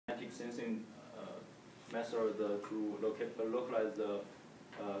sensing method to localize the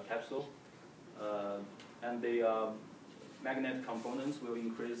capsule. And the magnetic components will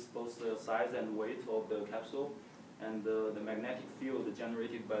increase both the size and weight of the capsule, and the magnetic field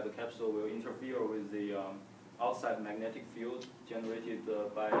generated by the capsule will interfere with the outside magnetic field generated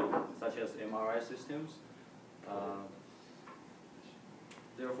by such as MRI systems.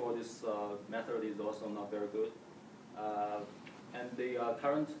 Therefore, this method is also not very good. And the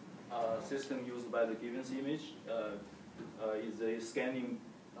current system used by the Gibbons image is a scanning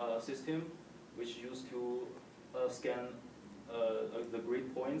system which used to scan the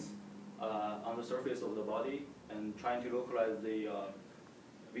grid points on the surface of the body and trying to localize the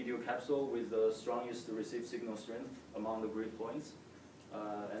video capsule with the strongest received signal strength among the grid points.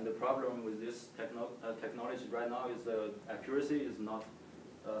 And the problem with this technology right now is the accuracy is not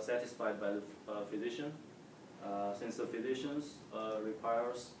satisfied by the physician, since the physicians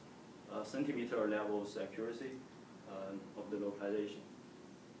requires centimeter levels accuracy of the localization.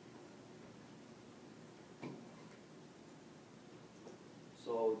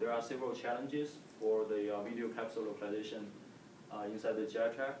 So there are several challenges for the video capsule localization inside the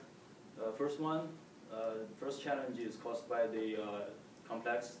GI tract. First challenge is caused by the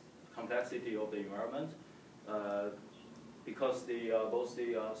complexity of the environment, because both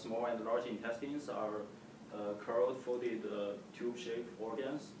the small and large intestines are curled, folded, tube-shaped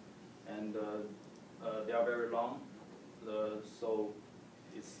organs, and they are very long, so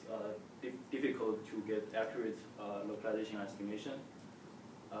it's difficult to get accurate localization estimation.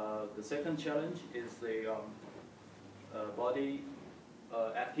 The second challenge is the body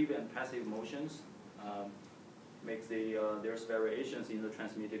active and passive motions makes there's variations in the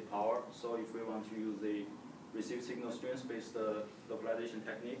transmitted power. So if we want to use the received signal strength-based localization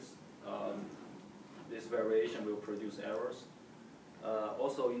techniques, this variation will produce errors.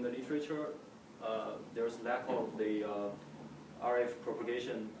 Also in the literature, there's lack of the RF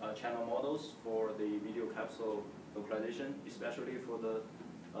propagation channel models for the video capsule localization, especially for the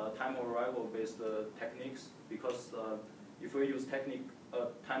time of arrival based techniques, because if we use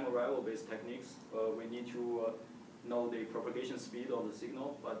time of arrival based techniques, we need to know the propagation speed of the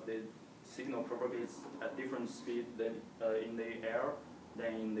signal, but the signal propagates at different speed than in the air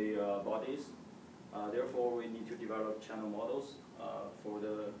than in the bodies. Therefore, we need to develop channel models for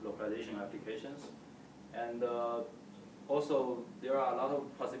the localization applications. And also, there are a lot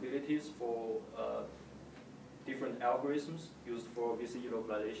of possibilities for different algorithms used for VCE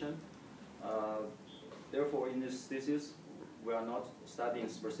localization. Therefore, in this thesis, we are not studying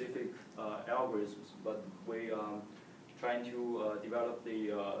specific algorithms, but we are trying to develop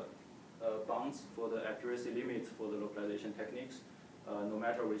the bounds for the accuracy limits for the localization techniques, no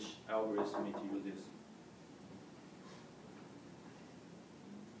matter which algorithm it uses.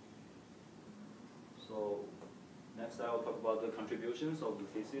 So next I will talk about the contributions of the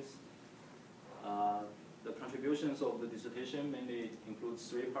thesis. The contributions of the dissertation mainly includes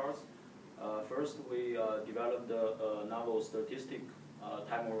three parts. First, we developed a novel statistic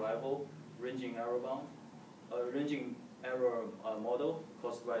time arrival ranging error model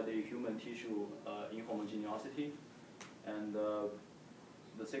caused by the human tissue inhomogeneity. And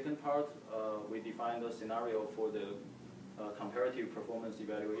the second part, we defined a scenario for the comparative performance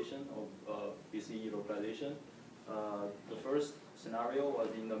evaluation of VCE localization. The first scenario was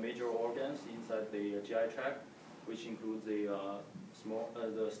in the major organs inside the GI tract, which includes the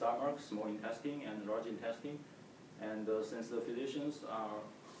stomach, small intestine, and large intestine. And since the physicians are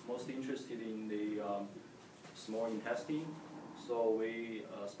most interested in the small intestine, so we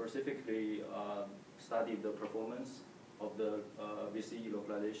specifically studied the performance of the VCE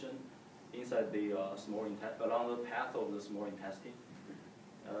localization inside the along the path of the small intestine.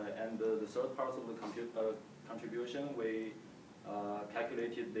 And the third part of the contribution, we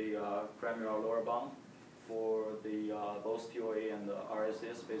calculated the parameter lower bound for the both TOA and the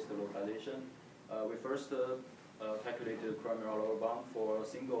RSS based localization. We first calculated the parameter lower bound for a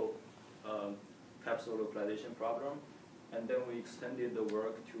single capsule localization problem, and then we extended the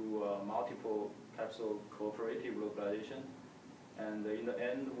work to multiple capsule cooperative localization. And in the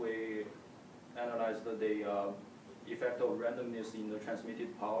end, we analyzed the effect of randomness in the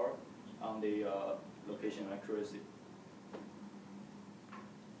transmitted power on the location accuracy.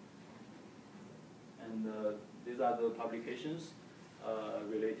 And these are the publications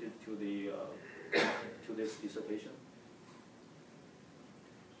related to the to this dissertation.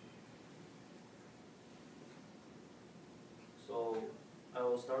 So I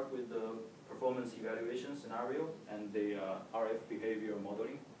will start with the performance evaluation scenario and the RF behavior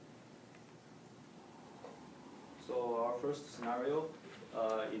modeling. So our first scenario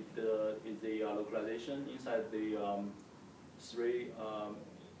it is the localization inside the three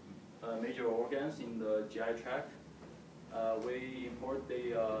major organs in the GI tract. We import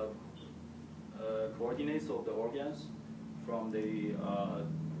the coordinates of the organs from the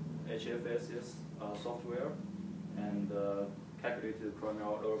HFSS software and calculate the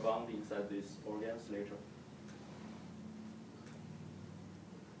coronal lower bound inside these organs later.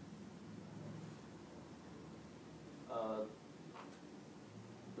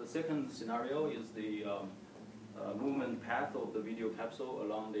 The second scenario is the movement path of the video capsule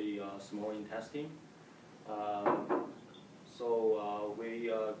along the small intestine. So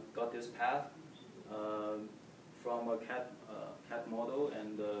we got this path from a cat model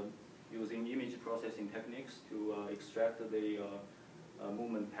and using image processing techniques to extract the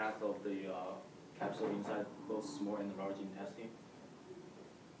movement path of the capsule inside both small and large intestine.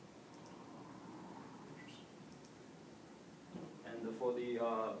 And for the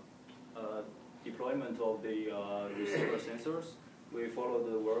deployment of the receiver sensors, we follow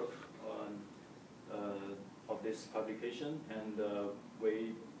the work of this publication, and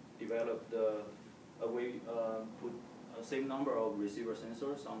we developed we put the same number of receiver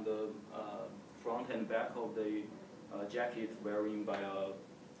sensors on the front and back of the jacket wearing by a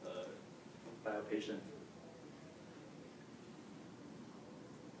patient.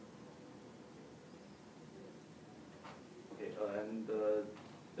 Okay, and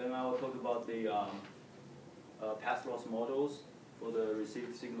then I will talk about the path loss models for the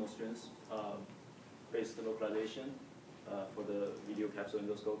received signal strength based localization for the video capsule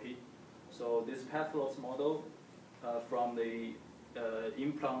endoscopy. So this path loss model from the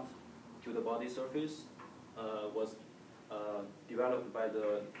implant to the body surface was developed by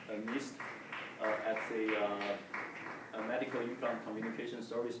the NIST at the Medical Implant Communication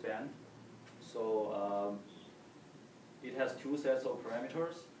Service Band. So it has two sets of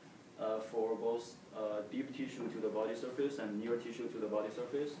parameters for both deep tissue to the body surface and near tissue to the body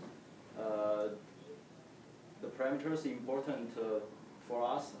surface. The parameters important for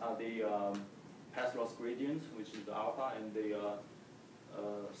us are the path loss gradient, which is the alpha, and the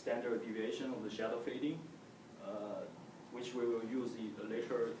standard deviation of the shadow fading, which we will use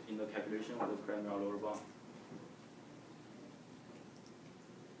later in the calculation of the cranial lower bound.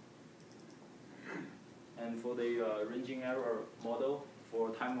 And for the ranging error model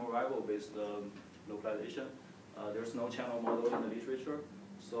for time arrival based localization, there's no channel model in the literature,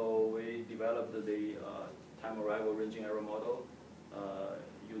 so we developed the time arrival ranging error model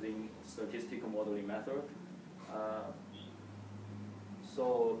using statistical modeling method.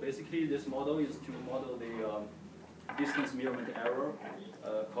 So basically this model is to model the distance measurement error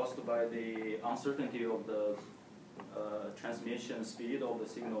caused by the uncertainty of the transmission speed of the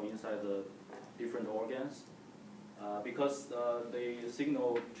signal inside the different organs. Because the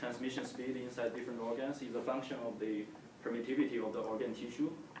signal transmission speed inside different organs is a function of the permittivity of the organ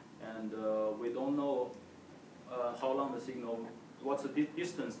tissue, and we don't know how long the signal, what's the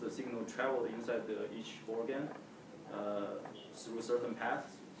distance the signal traveled inside each organ through certain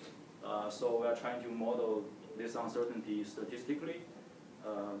paths. So we are trying to model this uncertainty statistically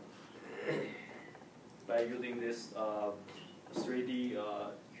by using this 3D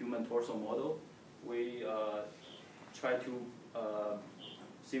human torso model. We try to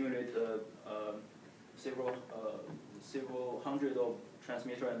simulate several hundred of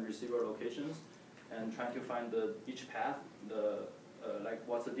transmitter and receiver locations, and trying to find each path, like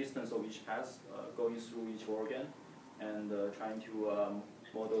what's the distance of each path going through each organ, and trying to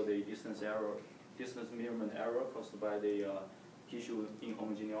model the distance measurement error caused by the tissue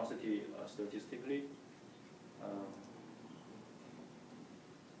inhomogeneity statistically.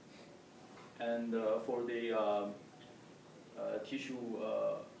 And for the tissue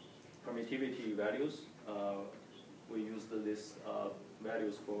permittivity values, we used these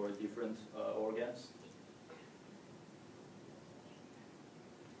values for different organs.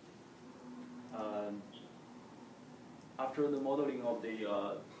 After the modeling of the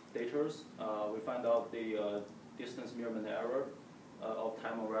data, we find out the distance measurement error of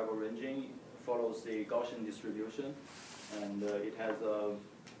time arrival ranging follows the Gaussian distribution, and it has a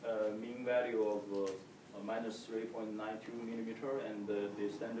mean value of minus 3.92 millimeter, and the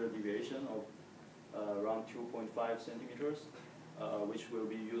standard deviation of around 2.5 centimeters, which will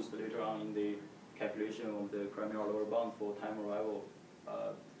be used later on in the calculation of the cranial lower bound for time arrival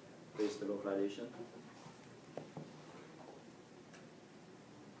based localization.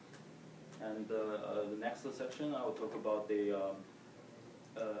 And the next section, I will talk about the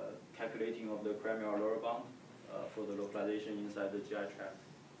calculating of the cranial lower bound for the localization inside the GI tract.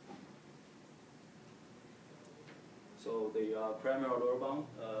 So the primary lower bound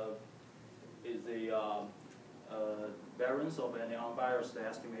is the variance of any unbiased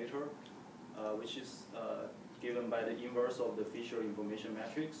estimator, which is given by the inverse of the Fisher information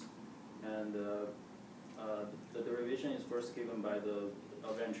matrix. And the derivation is first given by the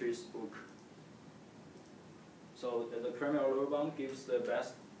Ventris book. So the primary lower bound gives the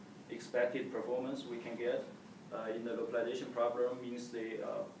best expected performance we can get in the localization problem, means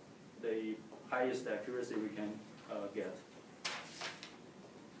the highest accuracy we can get.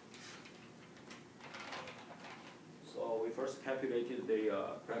 So we first calculated the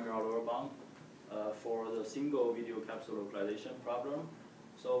primary lower bound for the single video capsule localization problem.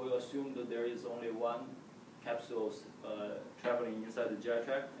 So we assume that there is only one capsule traveling inside the GI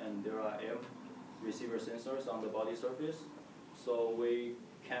tract, and there are M receiver sensors on the body surface. So we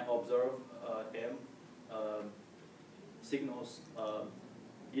can observe M signals,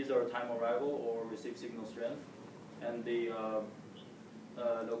 either time arrival or received signal strength. And the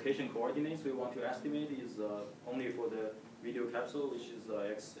location coordinates we want to estimate is only for the video capsule, which is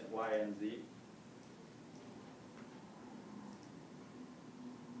X, Y, and Z.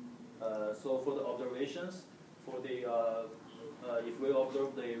 So for the observations, for the if we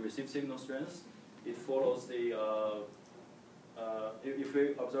observe the received signal strength, it follows the if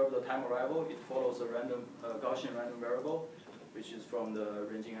we observe the time arrival, it follows a random Gaussian random variable, which is from the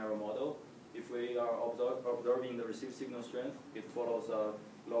ranging error model. If we are observing the received signal strength, it follows a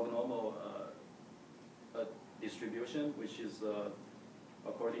log normal distribution, which is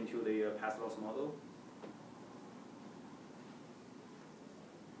according to the path loss model.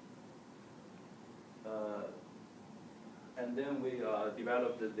 And then we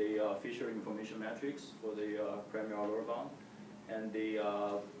developed the Fisher information matrix for the primary lower bound, and the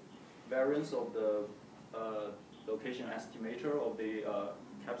variance of the location estimator of the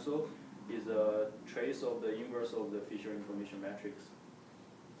capsule is a trace of the inverse of the Fisher information matrix.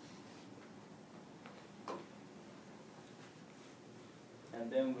 And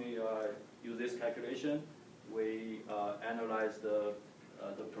then we use this calculation. We analyze the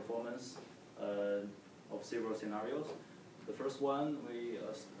performance of several scenarios. The first one, we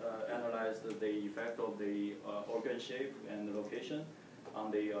analyzed the effect of the organ shape and the location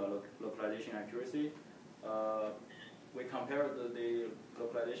on the localization accuracy. We compared the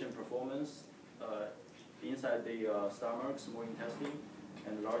localization performance inside the stomach, small intestine,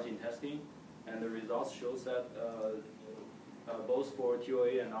 and large intestine, and the results shows that both for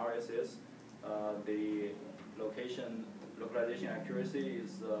TOA and RSS, the localization accuracy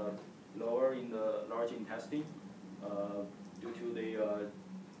is lower in the large intestine due to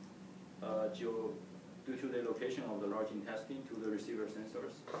the location of the large intestine to the receiver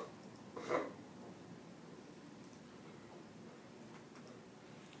sensors.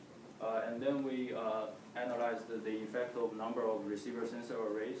 And then we analyzed the effect of number of receiver sensor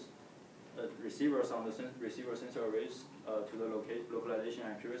arrays, receivers on the receiver sensor arrays to the localization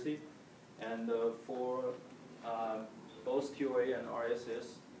accuracy. And for both TOA and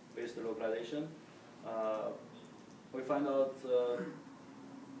RSS based localization, we find out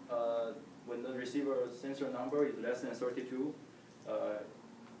when the receiver sensor number is less than 32,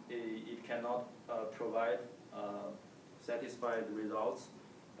 it cannot provide satisfied results.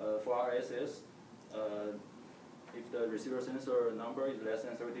 For RSS, if the receiver sensor number is less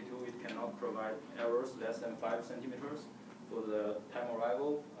than 32, it cannot provide errors less than 5 centimeters. For the time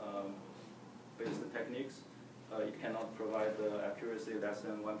arrival based techniques, it cannot provide the accuracy less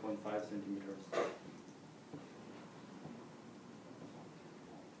than 1.5 centimeters.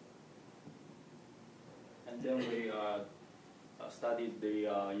 And then we studied the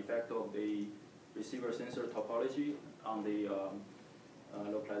effect of the receiver sensor topology on the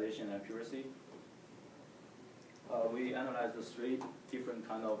localization accuracy. We analyzed the 3 different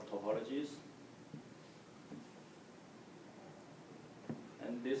kind of topologies.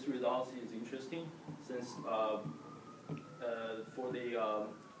 And this result is interesting since for the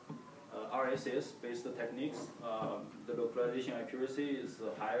RSS-based techniques, the localization accuracy is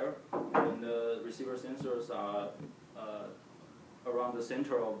higher when the receiver sensors are around the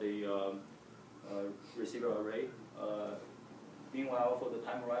center of the receiver array. Meanwhile, for the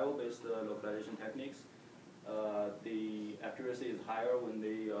time arrival based localization techniques, the accuracy is higher when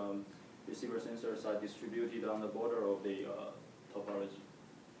the receiver sensors are distributed on the border of the topology.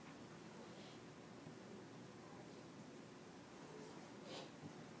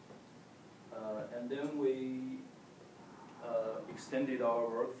 And then we extended our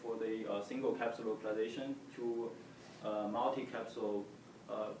work for the single capsule localization to multi-capsule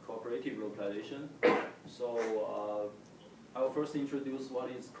cooperative localization. So I will first introduce what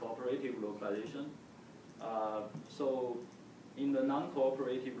is cooperative localization. So in the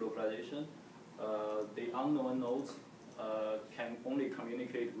non-cooperative localization, the unknown nodes can only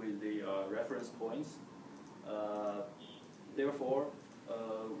communicate with the reference points. Therefore,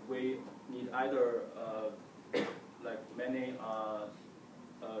 we need either like many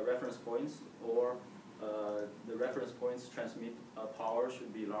reference points, or the reference points transmit power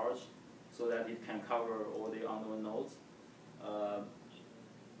should be large so that it can cover all the unknown nodes.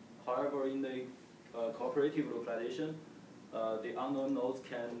 However, in the cooperative localization, the unknown nodes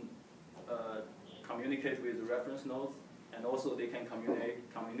can communicate with the reference nodes, and also they can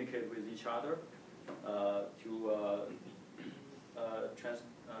communicate with each other to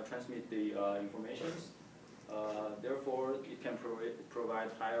transmit the informations. Therefore, it can provide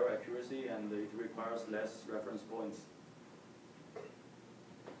higher accuracy, and it requires less reference points.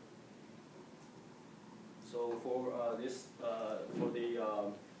 So for for the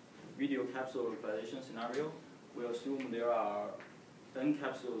video capsule localization scenario, we assume there are n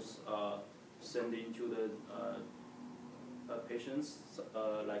capsules sent into the patients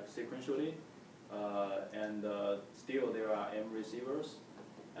like sequentially, and still there are m receivers,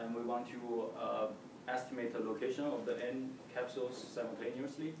 and we want to estimate the location of the n capsules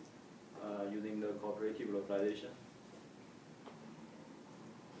simultaneously using the cooperative localization.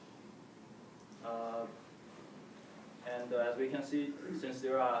 And as we can see, since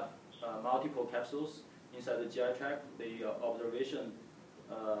there are multiple capsules inside the GI tract, the observation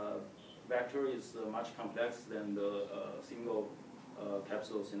vector is much complex than the single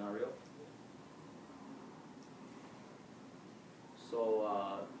capsule scenario. So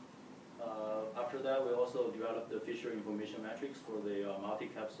after that, we also developed the Fisher information matrix for the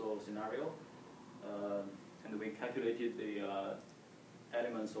multi-capsule scenario, and we calculated the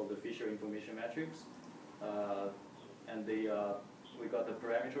elements of the Fisher information matrix, and we got the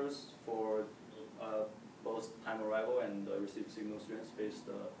parameters for both time arrival and received signal strength-based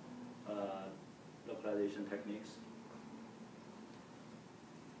localization techniques.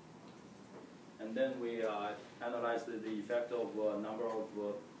 And then we analyzed the effect of number of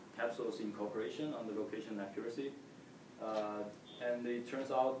capsules in cooperation on the location accuracy. And it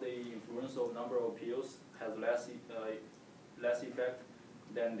turns out the influence of number of POs has less effect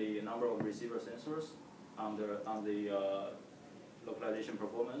than the number of receiver sensors on the localization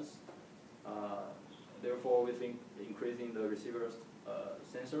performance. Therefore, we think increasing the receivers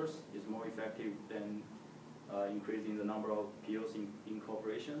sensors is more effective than increasing the number of POs in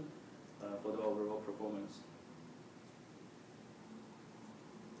cooperation for the overall performance.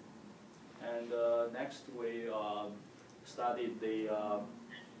 And next, we studied the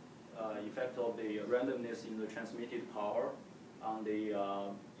effect of the randomness in the transmitted power on the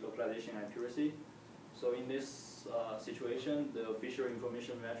localization accuracy. So in this situation, the Fisher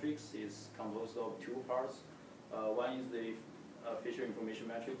information matrix is composed of two parts. One is the Fisher information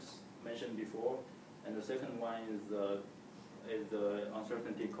matrix mentioned before, and the second one is the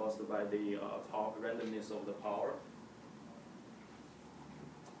uncertainty caused by the randomness of the power.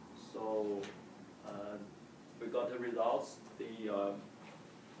 So we got the results.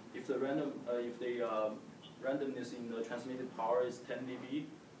 If the randomness in the transmitted power is 10 dB,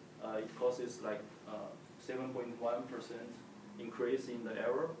 it causes like 7.1% increase in the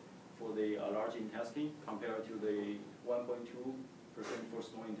error for the large intestine compared to the 1.2% for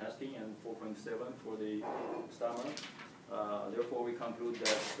small intestine and 4.7% for the stomach. Therefore, we conclude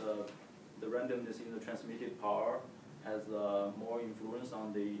that the randomness in the transmitted power has more influence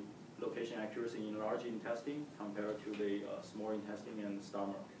on the location accuracy in large intestine compared to the small intestine and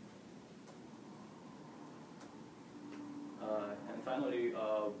stomach. And finally,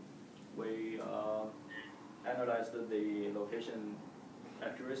 we analyzed the location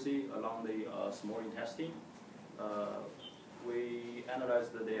accuracy along the small intestine. We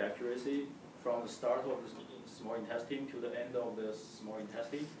analyzed the accuracy from the start of the small intestine to the end of the small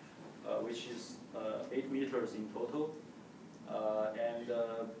intestine, which is 8 meters in total. And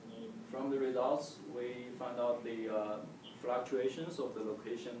from the results, we found out the fluctuations of the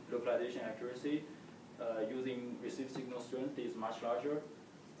localization accuracy using received signal strength is much larger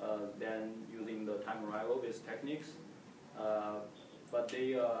than using the time arrival based techniques. But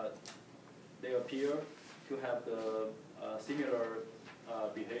they appear to have the similar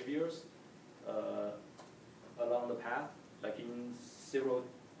behaviors along the path, like in several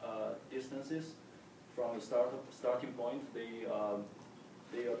distances from the starting point.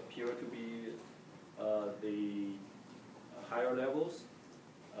 They appear to be the higher levels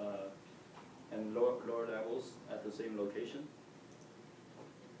and lower levels at the same location.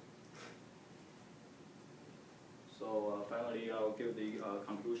 So finally, I'll give the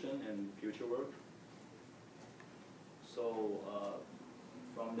conclusion and future work. So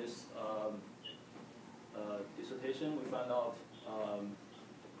from this dissertation, we found out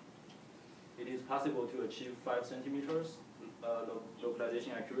it is possible to achieve 5 centimeters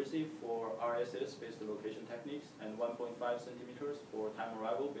localization accuracy for RSS-based location techniques and 1.5 centimeters for time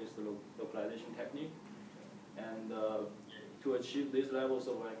arrival-based localization technique. And to achieve these levels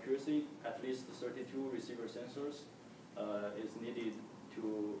of accuracy, at least 32 receiver sensors is needed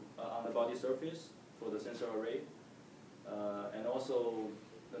to on the body surface for the sensor array. And also,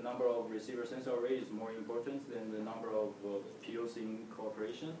 the number of receiver sensor array is more important than the number of POs in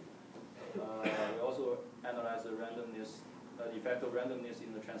cooperation. We also analyze the randomness, the effect of randomness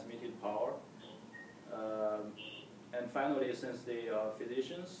in the transmitted power. And finally, since the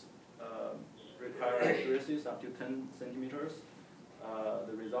physicians require accuracies up to 10 centimeters,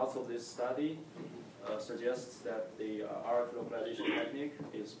 the results of this study suggests that the RF localization technique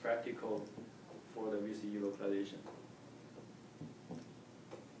is practical for the VCE localization.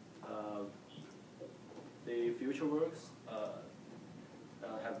 The future works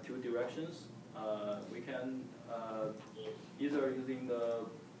have 2 directions. We can either using the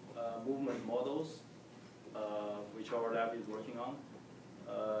movement models, which our lab is working on,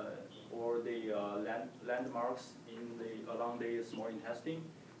 or the landmarks along the small intestine,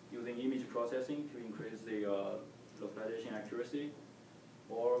 using image processing to increase the localization accuracy.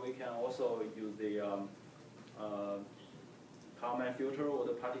 Or we can also use the Kalman filter or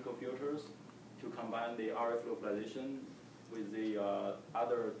the particle filters to combine the RF localization with the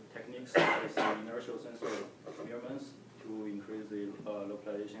other techniques such as the inertial sensor measurements to increase the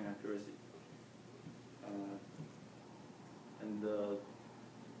localization accuracy.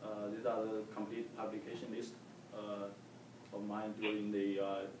 These are the complete publication list of mine during the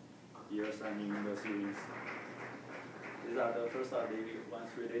years I'm in the series. These are the first are the ones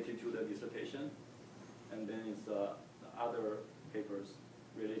related to the dissertation, and then it's the other papers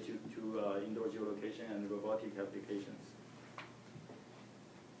related to indoor geolocation and robotic applications.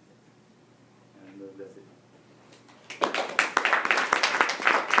 And that's it.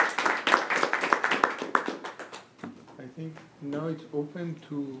 I think now it's open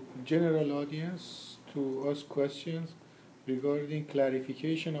to general audience to ask questions regarding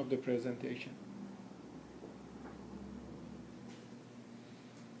clarification of the presentation.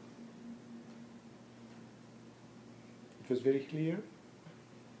 It was very clear.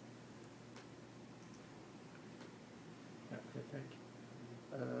 Okay, thank you.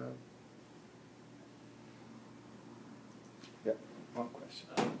 Yeah, one question.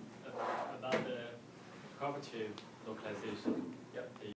 About the cooperative localization. Yep.